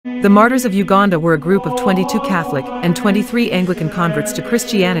The Martyrs of Uganda were a group of 22 Catholic and 23 Anglican converts to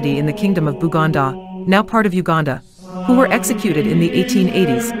Christianity in the Kingdom of Buganda, now part of Uganda, who were executed in the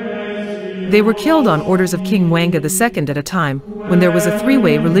 1880s. They were killed on orders of King Mwanga II at a time when there was a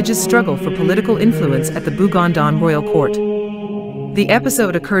three-way religious struggle for political influence at the Bugandan royal court. The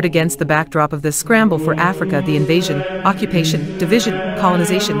episode occurred against the backdrop of the scramble for Africa, the invasion, occupation, division,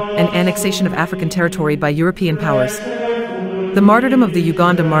 colonization, and annexation of African territory by European powers. The martyrdom of the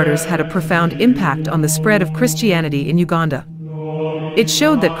Uganda martyrs had a profound impact on the spread of Christianity in Uganda. It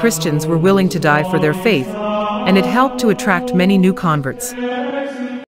showed that Christians were willing to die for their faith, and it helped to attract many new converts.